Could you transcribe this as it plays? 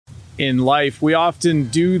In life, we often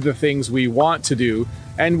do the things we want to do,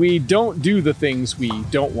 and we don't do the things we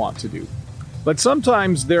don't want to do. But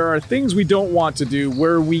sometimes there are things we don't want to do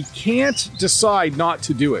where we can't decide not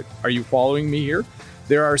to do it. Are you following me here?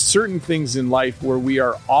 There are certain things in life where we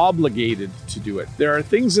are obligated to do it. There are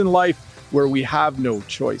things in life where we have no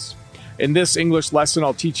choice. In this English lesson,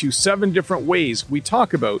 I'll teach you 7 different ways we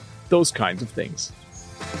talk about those kinds of things.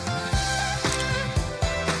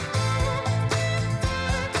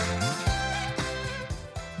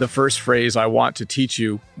 The first phrase I want to teach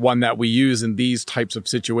you, one that we use in these types of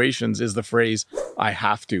situations, is the phrase, I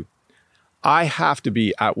have to. I have to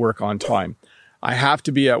be at work on time. I have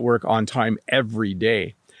to be at work on time every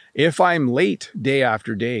day. If I'm late day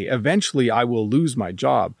after day, eventually I will lose my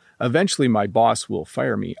job. Eventually my boss will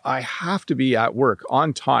fire me. I have to be at work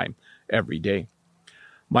on time every day.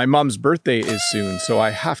 My mom's birthday is soon, so I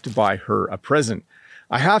have to buy her a present.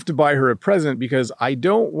 I have to buy her a present because I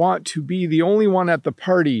don't want to be the only one at the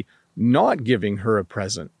party not giving her a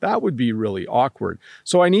present. That would be really awkward.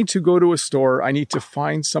 So I need to go to a store. I need to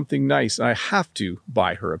find something nice, and I have to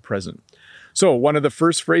buy her a present. So one of the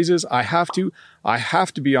first phrases, I have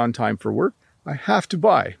to be on time for work. I have to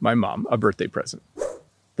buy my mom a birthday present.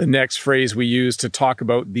 The next phrase we use to talk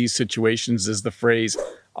about these situations is the phrase,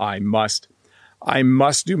 I must. I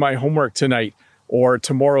must do my homework tonight, or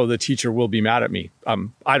tomorrow the teacher will be mad at me.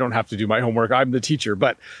 I don't have to do my homework. I'm the teacher,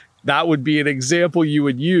 but that would be an example you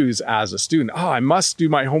would use as a student. I must do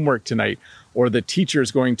my homework tonight, or the teacher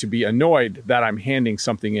is going to be annoyed that I'm handing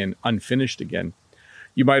something in unfinished again.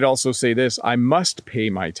 You might also say this, I must pay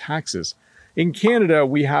my taxes. In Canada,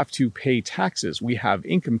 we have to pay taxes. We have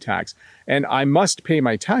income tax, and I must pay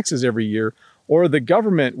my taxes every year, or the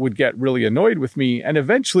government would get really annoyed with me, and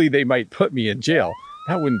eventually they might put me in jail.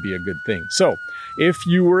 That wouldn't be a good thing. So if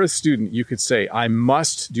you were a student, you could say, I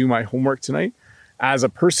must do my homework tonight. As a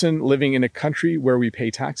person living in a country where we pay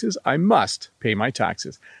taxes, I must pay my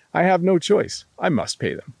taxes. I have no choice. I must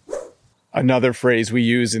pay them. Another phrase we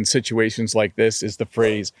use in situations like this is the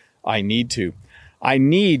phrase, I need to. I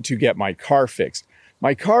need to get my car fixed.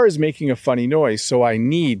 My car is making a funny noise, so I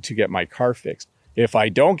need to get my car fixed. If I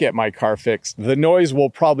don't get my car fixed, the noise will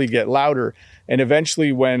probably get louder, and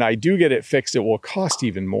eventually when I do get it fixed, it will cost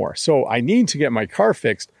even more. So I need to get my car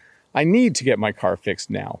fixed. I need to get my car fixed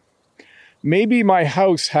now. Maybe my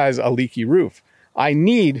house has a leaky roof. I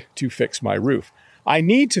need to fix my roof. I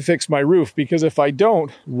need to fix my roof because if I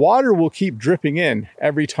don't, water will keep dripping in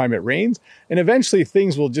every time it rains, and eventually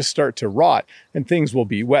things will just start to rot and things will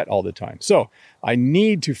be wet all the time. So I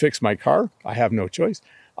need to fix my car. I have no choice.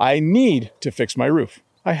 I need to fix my roof.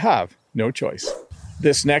 I have no choice.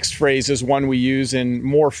 This next phrase is one we use in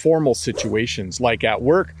more formal situations, like at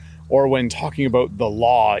work or when talking about the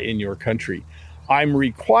law in your country. I'm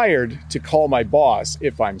required to call my boss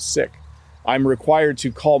if I'm sick. I'm required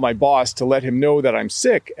to call my boss to let him know that I'm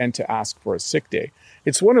sick and to ask for a sick day.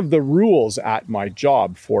 It's one of the rules at my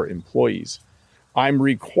job for employees. I'm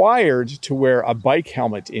required to wear a bike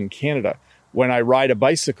helmet in Canada. When I ride a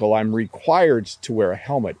bicycle, I'm required to wear a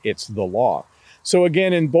helmet. It's the law. So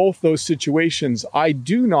again, in both those situations, I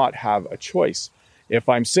do not have a choice. If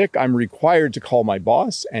I'm sick, I'm required to call my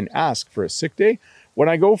boss and ask for a sick day. When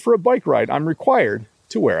I go for a bike ride, I'm required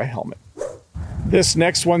to wear a helmet. This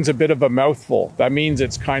next one's a bit of a mouthful. That means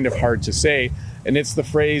it's kind of hard to say, and it's the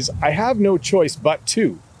phrase, I have no choice but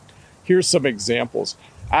to. Here's some examples.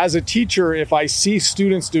 As a teacher, if I see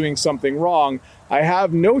students doing something wrong, I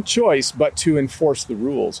have no choice but to enforce the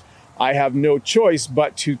rules. I have no choice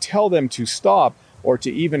but to tell them to stop or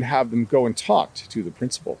to even have them go and talk to the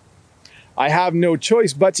principal. I have no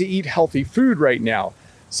choice but to eat healthy food right now.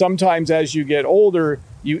 Sometimes as you get older,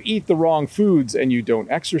 you eat the wrong foods and you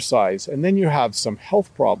don't exercise, and then you have some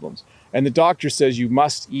health problems. And the doctor says you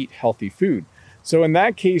must eat healthy food. So in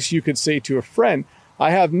that case, you could say to a friend,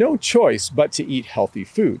 I have no choice but to eat healthy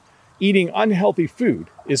food. Eating unhealthy food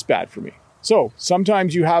is bad for me. So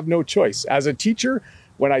sometimes you have no choice. As a teacher,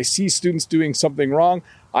 when I see students doing something wrong,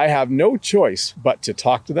 I have no choice but to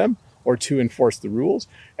talk to them or to enforce the rules.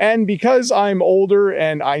 And because I'm older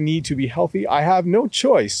and I need to be healthy, I have no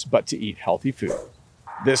choice but to eat healthy food.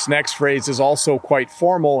 This next phrase is also quite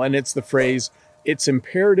formal, and it's the phrase, it's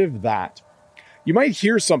imperative that. You might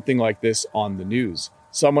hear something like this on the news.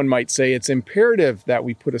 Someone might say it's imperative that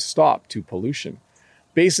we put a stop to pollution.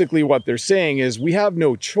 Basically what they're saying is we have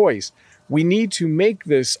no choice. We need to make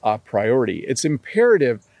this a priority. It's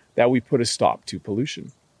imperative that we put a stop to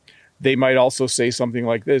pollution. They might also say something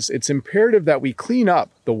like this, it's imperative that we clean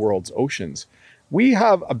up the world's oceans. We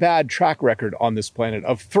have a bad track record on this planet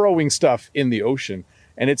of throwing stuff in the ocean,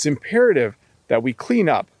 and it's imperative that we clean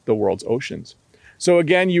up the world's oceans. So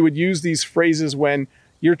again, you would use these phrases when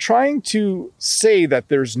you're trying to say that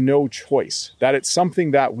there's no choice, that it's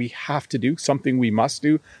something that we have to do, something we must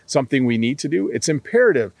do, something we need to do. It's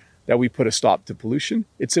imperative that we put a stop to pollution.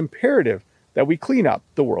 It's imperative that we clean up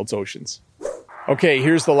the world's oceans. Okay,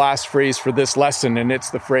 here's the last phrase for this lesson, and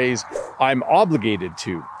it's the phrase, I'm obligated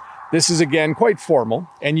to. This is again quite formal,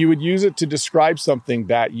 and you would use it to describe something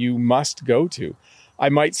that you must go to. I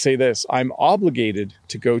might say this, I'm obligated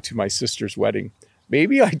to go to my sister's wedding.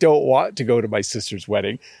 Maybe I don't want to go to my sister's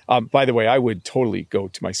wedding. By the way, I would totally go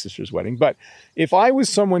to my sister's wedding. But if I was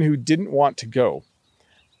someone who didn't want to go,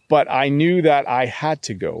 but I knew that I had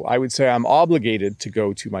to go, I would say I'm obligated to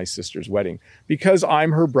go to my sister's wedding. Because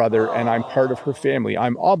I'm her brother and I'm part of her family,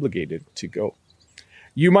 I'm obligated to go.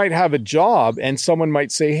 You might have a job and someone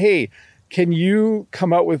might say, hey, can you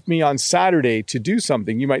come out with me on Saturday to do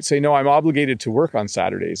something? You might say, no, I'm obligated to work on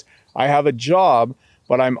Saturdays. I have a job,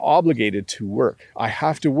 but I'm obligated to work. I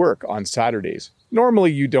have to work on Saturdays.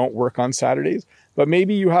 Normally you don't work on Saturdays, but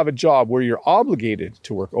maybe you have a job where you're obligated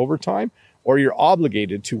to work overtime or you're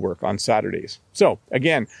obligated to work on Saturdays. So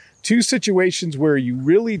again, two situations where you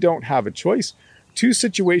really don't have a choice, two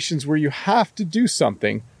situations where you have to do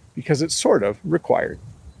something because it's sort of required.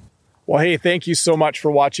 Well, hey, thank you so much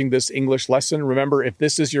for watching this English lesson. Remember, if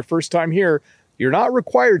this is your first time here, you're not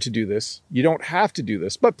required to do this. You don't have to do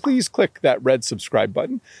this, but please click that red subscribe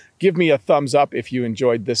button. Give me a thumbs up if you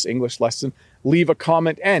enjoyed this English lesson. Leave a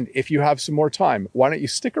comment, and if you have some more time, why don't you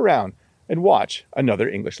stick around and watch another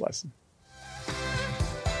English lesson?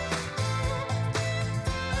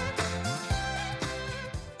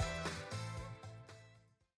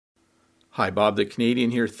 Hi, Bob the Canadian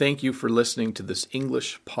here. Thank you for listening to this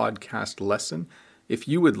English podcast lesson. If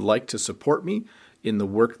you would like to support me in the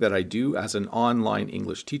work that I do as an online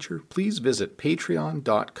English teacher, please visit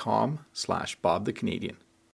patreon.com/Bob the Canadian.